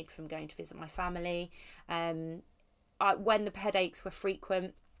choice I made from going to visit my family. When the headaches were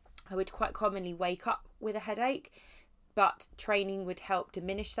frequent, I would quite commonly wake up with a headache, but training would help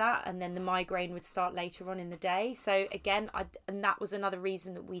diminish that, and then the migraine would start later on in the day. So again, and that was another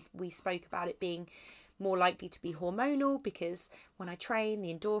reason that we spoke about it being more likely to be hormonal, because when I train,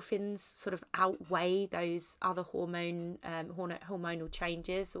 the endorphins sort of outweigh those other hormonal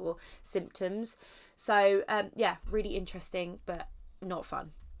changes or symptoms. So yeah, really interesting, but not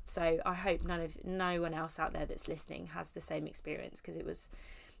fun. So I hope no one else out there that's listening has the same experience, because it was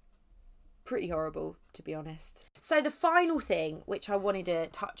pretty horrible, to be honest. So the final thing which I wanted to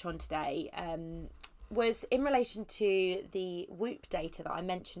touch on today was in relation to the Whoop data that I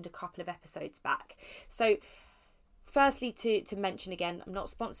mentioned a couple of episodes back. So firstly, to mention again, I'm not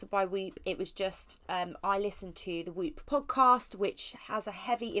sponsored by Whoop. It was just I listened to the Whoop podcast, which has a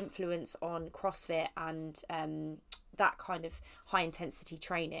heavy influence on CrossFit and that kind of high intensity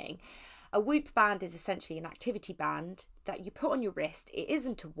training. A Whoop band is essentially an activity band that you put on your wrist. It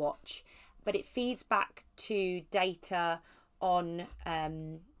isn't a watch, but it feeds back to data on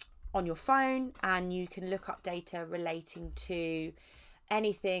your phone, and you can look up data relating to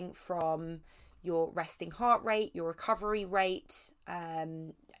anything from your resting heart rate, your recovery rate,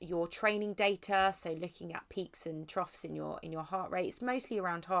 your training data, so looking at peaks and troughs in your heart rate. It's mostly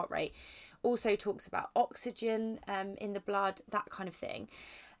around heart rate. Also talks about oxygen in the blood, that kind of thing.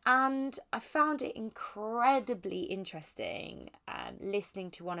 And I found it incredibly interesting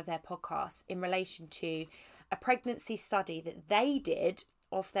listening to one of their podcasts in relation to a pregnancy study that they did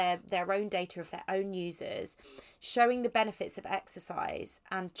of their own data of their own users, showing the benefits of exercise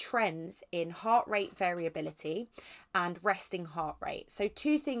and trends in heart rate variability and resting heart rate. So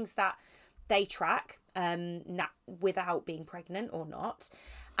two things that they track without being pregnant or not.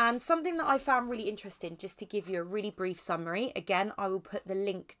 And something that I found really interesting, just to give you a really brief summary, again, I will put the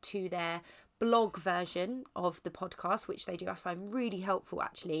link to their blog version of the podcast, which they do. I find really helpful,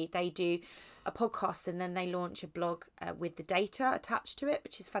 actually. They do a podcast and then they launch a blog with the data attached to it,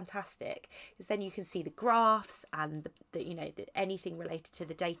 which is fantastic, because then you can see the graphs and anything related to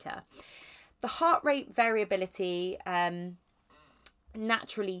the data. The heart rate variability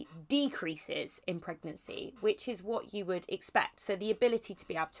naturally decreases in pregnancy, which is what you would expect. So the ability to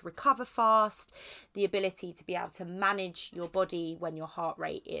be able to recover fast, the ability to be able to manage your body when your heart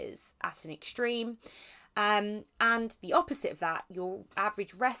rate is at an extreme, and the opposite of that, your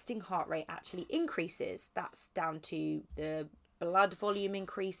average resting heart rate actually increases. That's down to the blood volume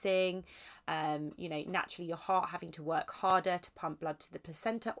increasing, naturally your heart having to work harder to pump blood to the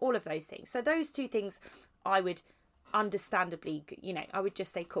placenta, all of those things. So those two things I would understandably, I would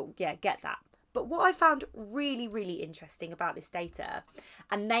just say, cool, yeah, get that. But what I found really, really interesting about this data,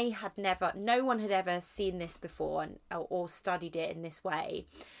 and no one had ever seen this before or studied it in this way,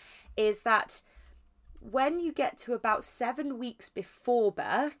 is that when you get to about 7 weeks before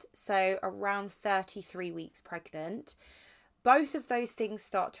birth, so around 33 weeks pregnant, both of those things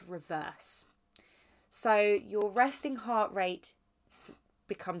start to reverse. So your resting heart rate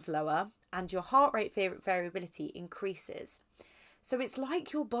becomes lower and your heart rate variability increases. So it's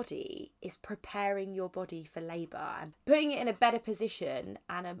like your body is preparing your body for labour and putting it in a better position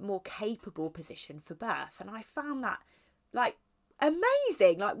and a more capable position for birth. And I found that like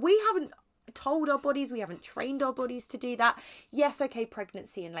amazing. Like we haven't told our bodies, we haven't trained our bodies to do that. Yes, okay,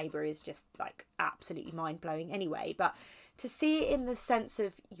 pregnancy and labour is just like absolutely mind-blowing anyway, but to see it in the sense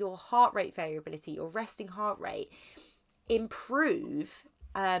of your heart rate variability, your resting heart rate improve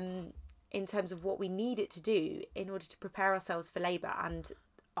in terms of what we need it to do in order to prepare ourselves for labour and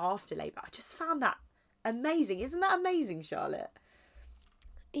after labour. I just found that amazing. Isn't that amazing, Charlotte?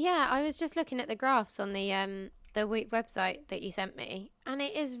 Yeah, I was just looking at the graphs on the website that you sent me, and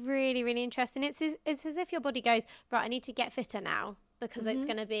it is really, really interesting. It's as if your body goes, right, I need to get fitter now because it's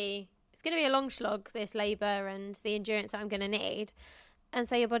going to be a long slog, this labour and the endurance that I'm going to need. And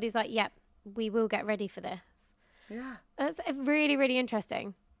so your body's like, yep, we will get ready for this. Yeah. That's really, really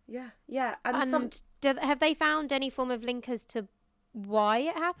interesting. Yeah. And have they found any form of link as to why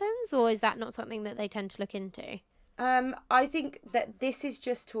it happens, or is that not something that they tend to look into? I think that this is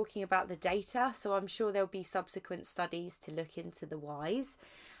just talking about the data, so I'm sure there'll be subsequent studies to look into the whys.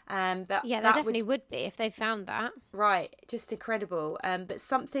 But yeah, there definitely would be if they found that. Right, just incredible. But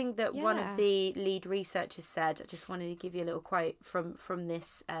something that one of the lead researchers said, I just wanted to give you a little quote from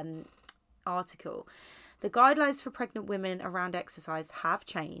this article. The guidelines for pregnant women around exercise have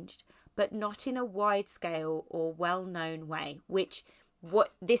changed, but not in a wide scale or well-known way,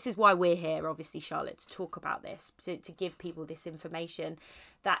 this is why we're here, obviously, Charlotte, to talk about this, to give people this information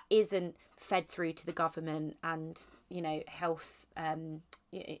that isn't fed through to the government and, health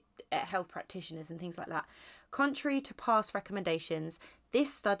practitioners and things like that. Contrary to past recommendations,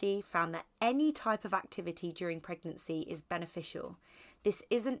 this study found that any type of activity during pregnancy is beneficial. This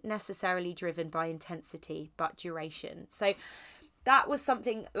isn't necessarily driven by intensity, but duration. So that was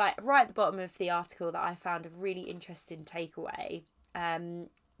something like right at the bottom of the article that I found a really interesting takeaway.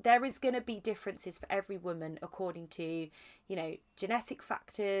 There is going to be differences for every woman according to, genetic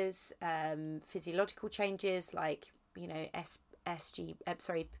factors, physiological changes like,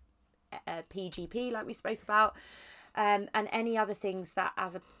 PGP, like we spoke about, and any other things that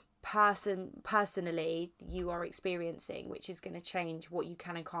as a personally you are experiencing, which is going to change what you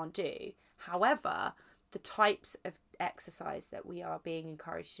can and can't do. However, the types of exercise that we are being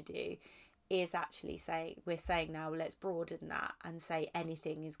encouraged to do is actually we're saying now, let's broaden that and say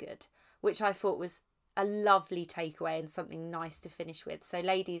anything is good, which I thought was a lovely takeaway and something nice to finish with. So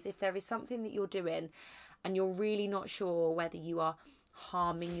ladies, if there is something that you're doing and you're really not sure whether you are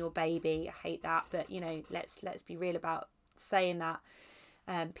harming your baby, I hate that, but let's be real about saying that.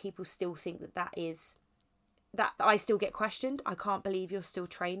 People still think that is that I still get questioned. I can't believe you're still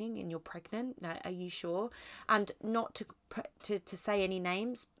training and you're pregnant. No, are you sure? And not to say any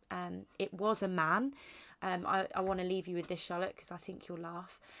names. It was a man. I want to leave you with this, Charlotte, because I think you'll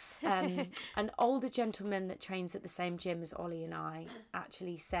laugh. An older gentleman that trains at the same gym as Ollie and I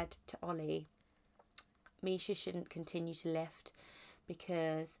actually said to Ollie, Meisha shouldn't continue to lift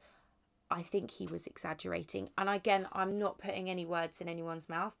because I think he was exaggerating. And again, I'm not putting any words in anyone's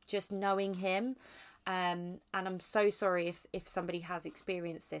mouth, just knowing him. And I'm so sorry if somebody has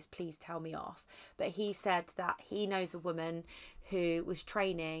experienced this, please tell me off. But he said that he knows a woman who was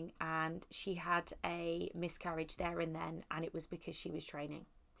training and she had a miscarriage there and then, and it was because she was training.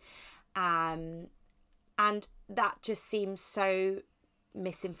 And that just seems so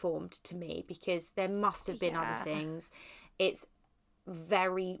misinformed to me because there must have been other things.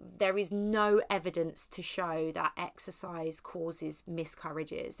 There is no evidence to show that exercise causes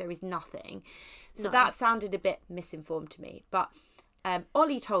miscarriages. There is nothing. So that sounded a bit misinformed to me. But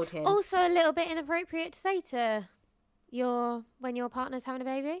Ollie told him. Also a little bit inappropriate to say to when your partner's having a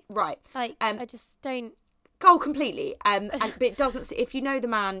baby. Right. Like, I just don't. Oh, completely. But it doesn't. If you know the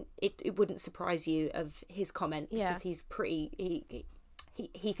man, it wouldn't surprise you of his comment because he's pretty.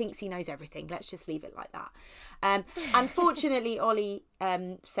 He thinks he knows everything. Let's just leave it like that. Unfortunately, Ollie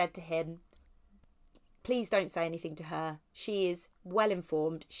said to him, please don't say anything to her. She is well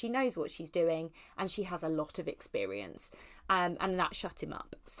informed. She knows what she's doing and she has a lot of experience. And that shut him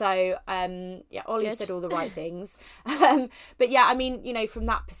up. So, Ollie Good. said all the right things. But yeah, I mean, from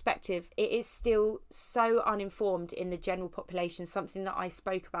that perspective, it is still so uninformed in the general population, something that I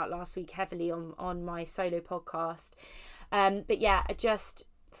spoke about last week heavily on my solo podcast. But yeah, I just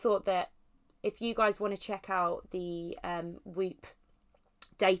thought that if you guys want to check out the Whoop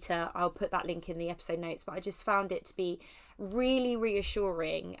data, I'll put that link in the episode notes. But I just found it to be really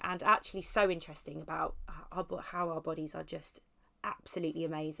reassuring and actually so interesting about how our bodies are just absolutely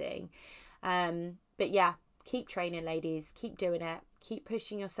amazing. But yeah, keep training, ladies. Keep doing it. Keep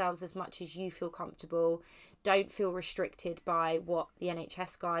pushing yourselves as much as you feel comfortable. Don't feel restricted by what the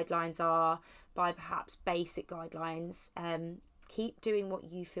NHS guidelines are, by perhaps basic guidelines. Keep doing what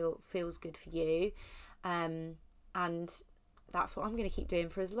you feel feels good for you. And that's what I'm going to keep doing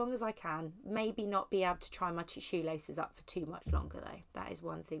for as long as I can. Maybe not be able to try my shoelaces up for too much longer, though. That is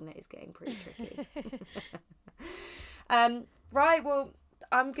one thing that is getting pretty tricky. Right, well,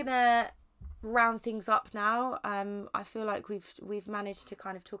 I'm going to round things up now. I feel like we've managed to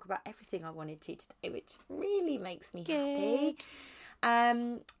kind of talk about everything I wanted to today, which really makes me happy.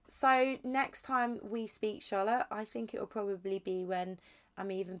 So next time we speak, Charlotte, I think it will probably be when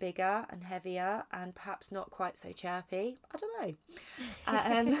I'm even bigger and heavier and perhaps not quite so chirpy. I don't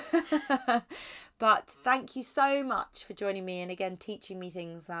know. But thank you so much for joining me and again teaching me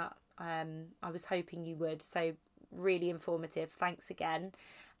things that I was hoping you would. So really informative. Thanks again.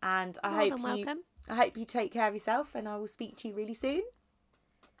 And I hope you take care of yourself, and I will speak to you really soon.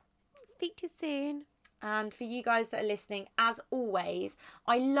 Speak to you soon. And for you guys that are listening, as always,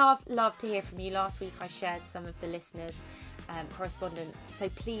 I love to hear from you. Last week I shared some of the listeners' correspondence, so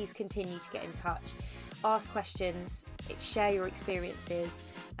please continue to get in touch, ask questions, share your experiences,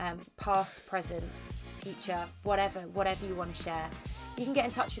 past, present, future, whatever you want to share. You can get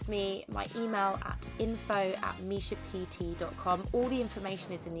in touch with me, my email at info@meishapt.com. All the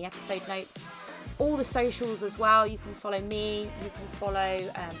information is in the episode notes. All the socials as well. You can follow me, you can follow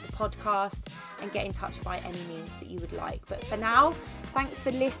the podcast and get in touch by any means that you would like. But for now, thanks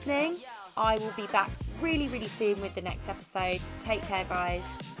for listening. I will be back really, really soon with the next episode. Take care, guys.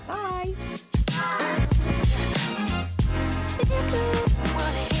 Bye.